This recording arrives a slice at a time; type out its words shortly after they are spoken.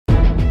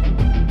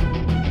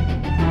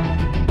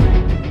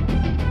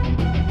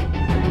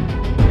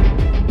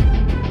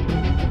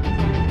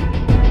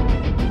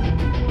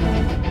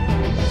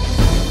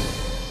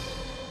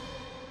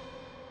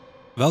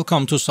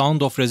Welcome to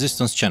Sound of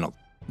Resistance channel.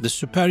 The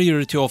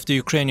superiority of the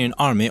Ukrainian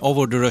army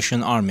over the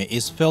Russian army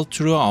is felt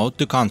throughout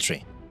the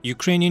country.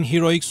 Ukrainian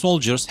heroic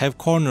soldiers have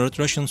cornered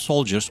Russian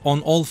soldiers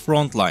on all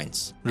front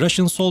lines.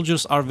 Russian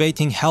soldiers are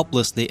waiting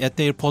helplessly at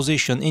their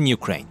position in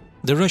Ukraine.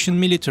 The Russian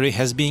military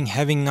has been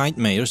having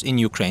nightmares in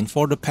Ukraine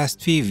for the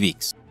past few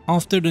weeks.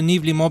 After the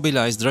newly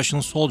mobilized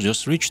Russian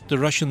soldiers reached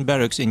the Russian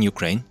barracks in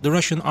Ukraine, the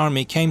Russian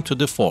army came to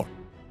the fore.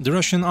 The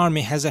Russian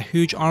army has a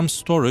huge arms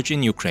storage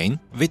in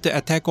Ukraine. With the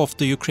attack of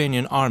the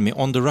Ukrainian army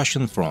on the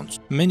Russian front,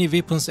 many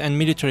weapons and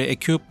military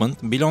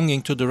equipment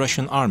belonging to the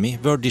Russian army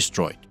were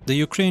destroyed. The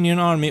Ukrainian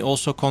army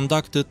also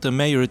conducted the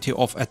majority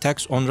of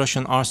attacks on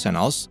Russian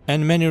arsenals,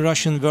 and many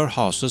Russian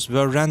warehouses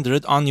were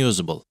rendered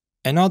unusable.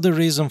 Another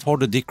reason for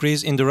the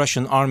decrease in the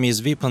Russian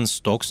army's weapons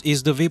stocks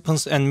is the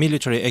weapons and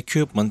military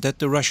equipment that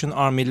the Russian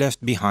army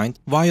left behind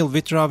while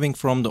withdrawing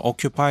from the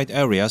occupied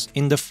areas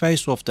in the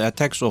face of the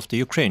attacks of the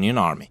Ukrainian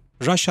army.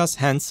 Russia's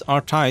hands are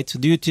tied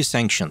due to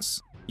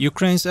sanctions.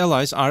 Ukraine's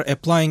allies are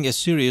applying a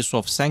series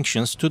of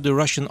sanctions to the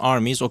Russian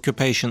army's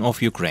occupation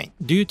of Ukraine.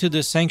 Due to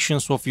the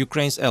sanctions of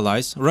Ukraine's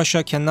allies,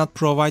 Russia cannot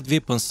provide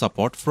weapons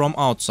support from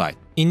outside.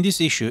 In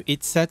this issue,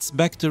 it sets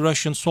back the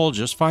Russian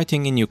soldiers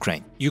fighting in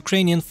Ukraine.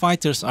 Ukrainian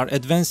fighters are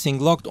advancing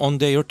locked on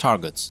their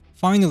targets.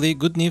 Finally,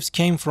 good news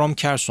came from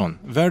Kherson,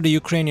 where the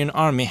Ukrainian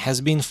army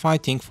has been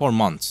fighting for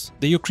months.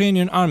 The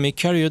Ukrainian army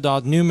carried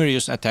out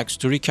numerous attacks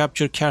to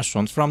recapture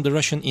Kherson from the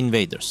Russian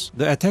invaders.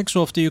 The attacks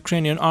of the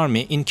Ukrainian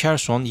army in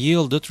Kherson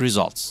yielded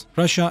results.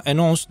 Russia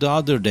announced the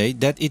other day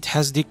that it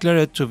has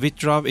declared to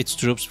withdraw its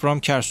troops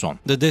from Kherson.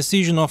 The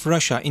decision of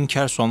Russia in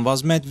Kherson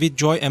was met with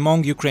joy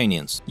among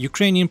Ukrainians.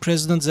 Ukrainian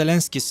President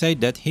Zelensky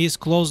said that he is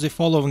closely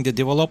following the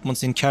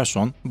developments in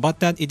Kherson, but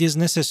that it is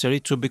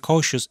necessary to be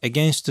cautious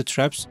against the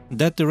traps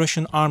that the Russian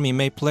army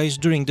may place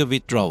during the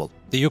withdrawal.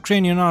 The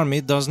Ukrainian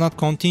army does not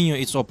continue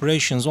its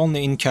operations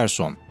only in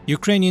Kherson.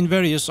 Ukrainian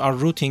warriors are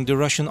routing the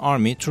Russian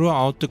army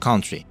throughout the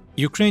country.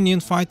 Ukrainian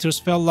fighters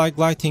felt like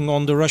lighting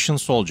on the Russian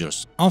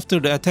soldiers.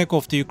 After the attack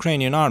of the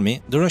Ukrainian army,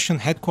 the Russian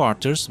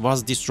headquarters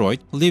was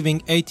destroyed,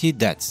 leaving 80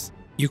 deaths.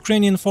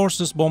 Ukrainian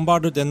forces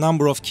bombarded a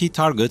number of key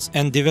targets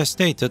and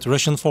devastated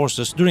Russian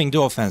forces during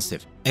the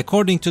offensive.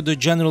 According to the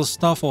General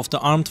Staff of the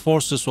Armed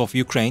Forces of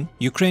Ukraine,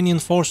 Ukrainian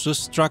forces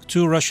struck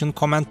 2 Russian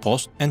command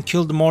posts and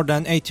killed more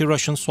than 80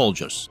 Russian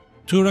soldiers.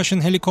 2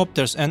 Russian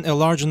helicopters and a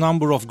large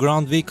number of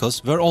ground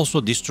vehicles were also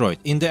destroyed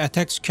in the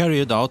attacks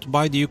carried out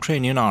by the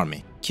Ukrainian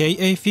army.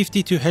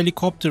 Ka-52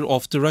 helicopter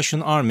of the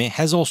Russian army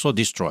has also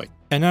destroyed.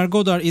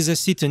 Energodar is a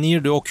city near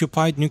the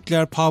occupied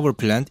nuclear power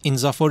plant in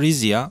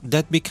Zaporizhia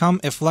that became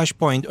a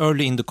flashpoint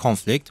early in the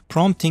conflict,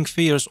 prompting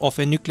fears of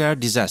a nuclear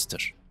disaster.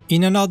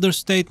 In another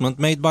statement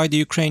made by the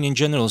Ukrainian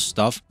General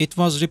Staff, it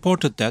was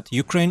reported that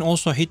Ukraine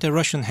also hit a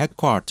Russian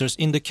headquarters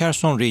in the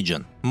Kherson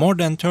region. More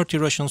than 30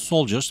 Russian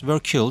soldiers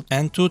were killed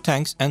and 2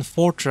 tanks and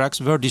 4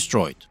 trucks were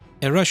destroyed.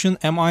 A Russian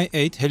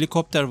Mi-8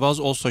 helicopter was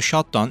also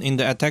shot down in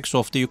the attacks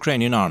of the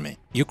Ukrainian army.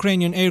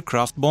 Ukrainian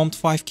aircraft bombed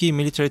 5 key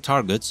military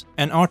targets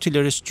and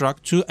artillery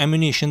struck 2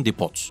 ammunition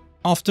depots.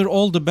 After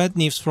all the bad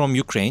news from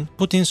Ukraine,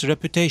 Putin's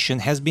reputation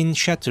has been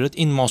shattered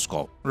in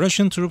Moscow.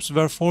 Russian troops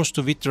were forced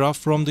to withdraw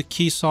from the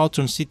key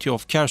southern city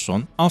of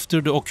Kherson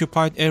after the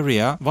occupied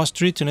area was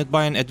threatened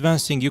by an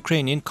advancing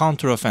Ukrainian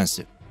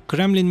counteroffensive.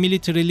 Kremlin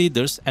military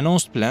leaders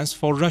announced plans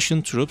for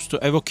Russian troops to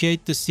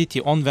evacuate the city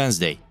on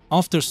Wednesday,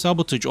 after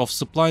sabotage of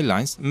supply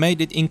lines made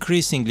it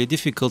increasingly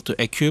difficult to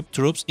equip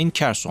troops in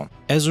Kherson.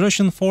 As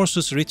Russian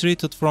forces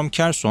retreated from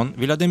Kherson,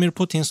 Vladimir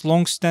Putin's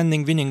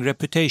long-standing winning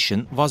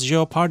reputation was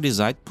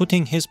jeopardized,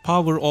 putting his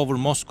power over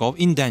Moscow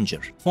in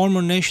danger.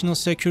 Former National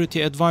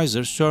Security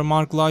Advisor Sir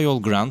Mark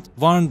Lyell-Grant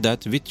warned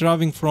that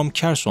withdrawing from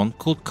Kherson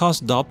could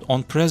cast doubt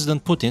on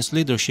President Putin's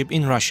leadership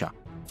in Russia.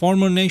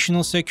 Former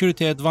National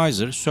Security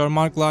Advisor Sir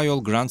Mark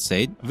Lyell-Grant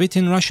said,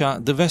 "Within Russia,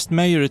 the vast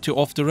majority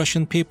of the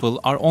Russian people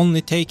are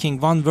only taking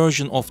one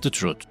version of the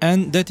truth,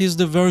 and that is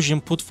the version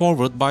put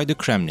forward by the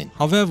Kremlin.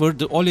 However,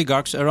 the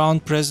oligarchs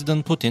around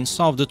President Putin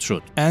saw the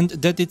truth, and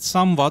that it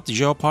somewhat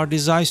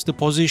jeopardizes the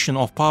position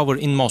of power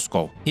in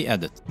Moscow," he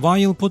added.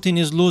 While Putin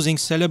is losing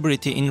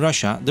celebrity in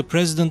Russia, the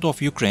president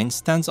of Ukraine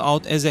stands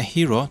out as a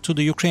hero to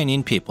the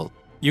Ukrainian people.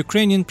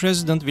 Ukrainian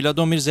President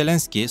Volodymyr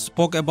Zelensky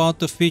spoke about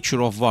the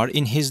future of war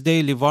in his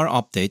daily war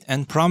update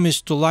and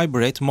promised to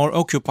liberate more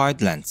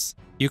occupied lands.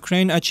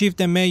 Ukraine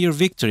achieved a major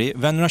victory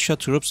when Russian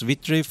troops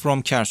withdrew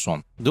from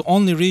Kherson, the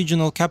only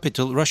regional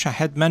capital Russia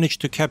had managed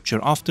to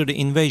capture after the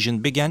invasion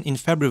began in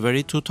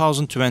February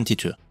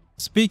 2022.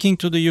 Speaking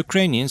to the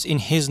Ukrainians in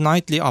his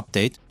nightly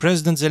update,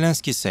 President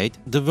Zelensky said,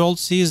 "The world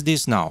sees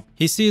this now.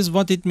 He sees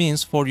what it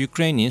means for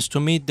Ukrainians to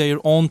meet their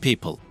own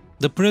people."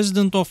 The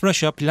president of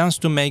Russia plans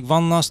to make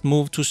one last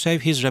move to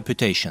save his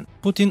reputation.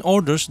 Putin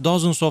orders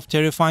dozens of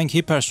terrifying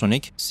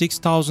hypersonic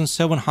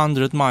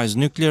 6,700 miles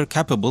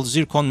nuclear-capable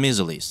Zircon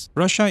missiles.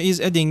 Russia is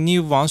adding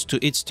new ones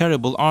to its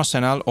terrible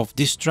arsenal of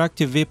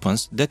destructive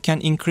weapons that can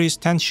increase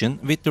tension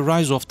with the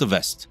rise of the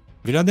West.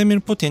 Vladimir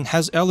Putin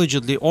has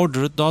allegedly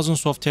ordered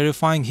dozens of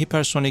terrifying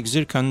hypersonic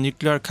Zircon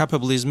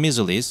nuclear-capable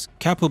missiles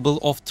capable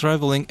of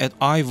traveling at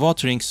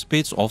eye-watering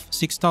speeds of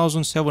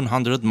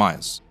 6,700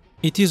 miles.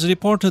 It is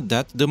reported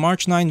that the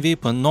March 9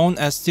 weapon known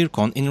as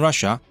Zircon in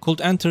Russia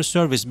could enter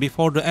service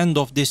before the end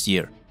of this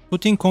year.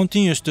 Putin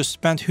continues to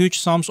spend huge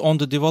sums on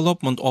the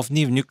development of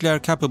new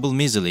nuclear-capable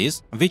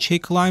missiles, which he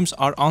claims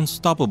are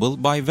unstoppable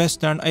by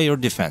Western air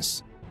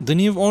defense. The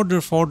new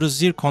order for the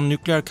Zircon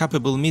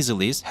nuclear-capable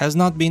missiles has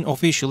not been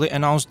officially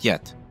announced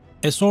yet.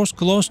 A source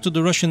close to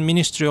the Russian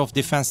Ministry of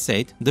Defense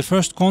said the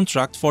first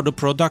contract for the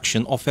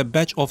production of a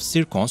batch of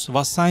Zircons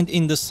was signed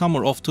in the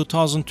summer of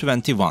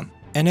 2021.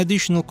 An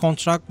additional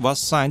contract was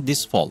signed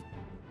this fall.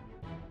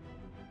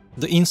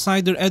 The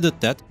insider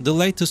added that the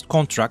latest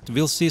contract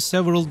will see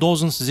several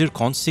dozen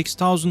Zircon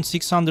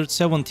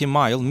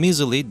 6,670-mile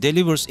missile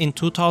delivers in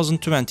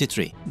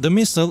 2023. The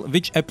missile,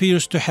 which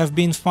appears to have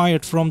been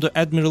fired from the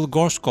Admiral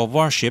Gorskov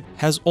warship,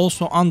 has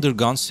also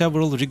undergone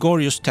several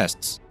rigorous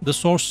tests, the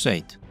source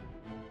said.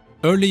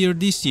 Earlier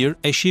this year,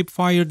 a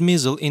ship-fired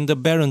missile in the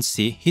Barents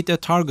Sea hit a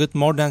target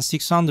more than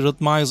 600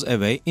 miles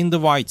away in the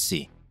White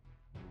Sea.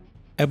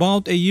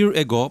 About a year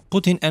ago,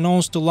 Putin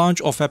announced the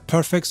launch of a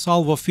perfect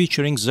salvo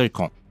featuring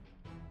Zircon.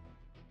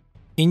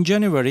 In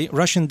January,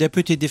 Russian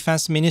Deputy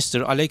Defense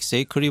Minister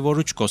Alexei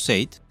Krivoruchko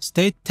said,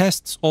 state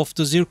tests of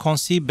the Zircon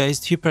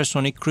sea-based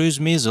hypersonic cruise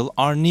missile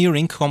are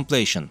nearing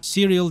completion.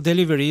 Serial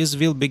deliveries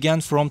will begin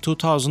from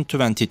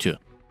 2022.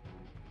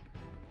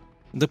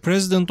 The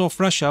President of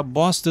Russia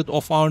boasted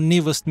of our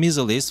newest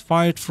missiles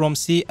fired from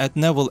sea at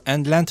naval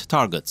and land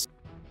targets.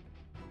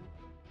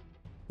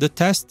 The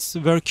tests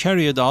were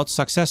carried out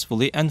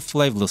successfully and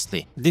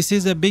flawlessly. This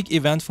is a big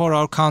event for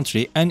our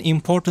country, an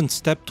important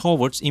step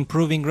towards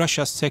improving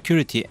Russia's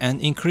security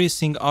and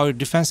increasing our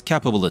defense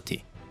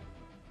capability,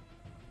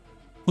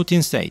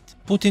 Putin said.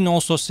 Putin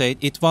also said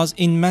it was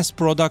in mass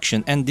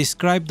production and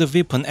described the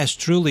weapon as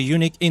truly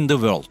unique in the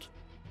world.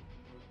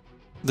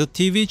 The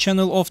TV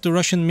channel of the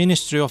Russian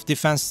Ministry of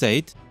Defense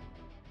said,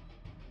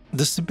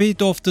 the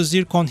speed of the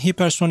Zircon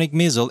hypersonic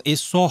missile is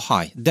so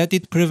high that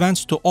it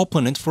prevents the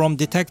opponent from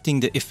detecting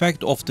the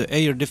effect of the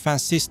air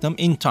defense system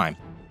in time.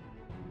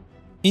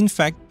 In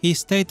fact, he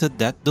stated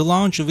that the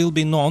launch will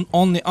be known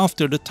only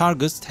after the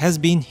target has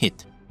been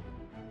hit.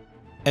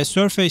 A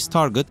surface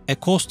target, a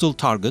coastal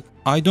target,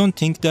 I don't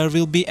think there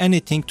will be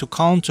anything to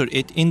counter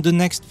it in the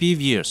next few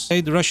years,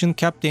 said Russian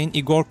Captain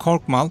Igor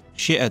Korkmal,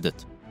 she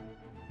added.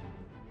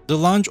 The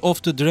launch of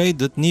the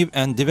dreaded new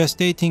and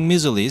devastating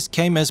missiles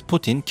came as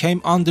Putin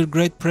came under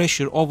great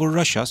pressure over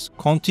Russia's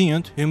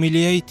continued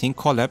humiliating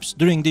collapse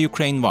during the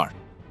Ukraine war.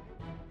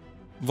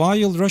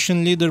 While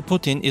Russian leader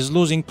Putin is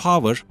losing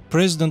power,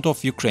 President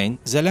of Ukraine,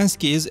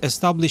 Zelensky is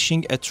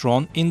establishing a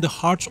throne in the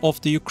hearts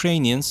of the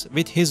Ukrainians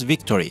with his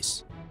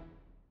victories.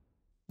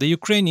 The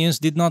Ukrainians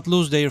did not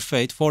lose their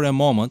faith for a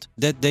moment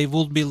that they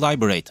would be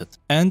liberated,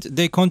 and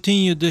they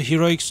continued the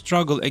heroic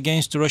struggle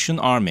against the Russian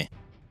army.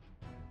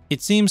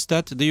 It seems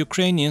that the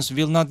Ukrainians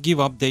will not give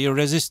up their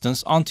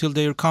resistance until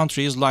their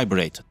country is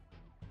liberated.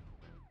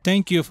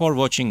 Thank you for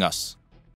watching us.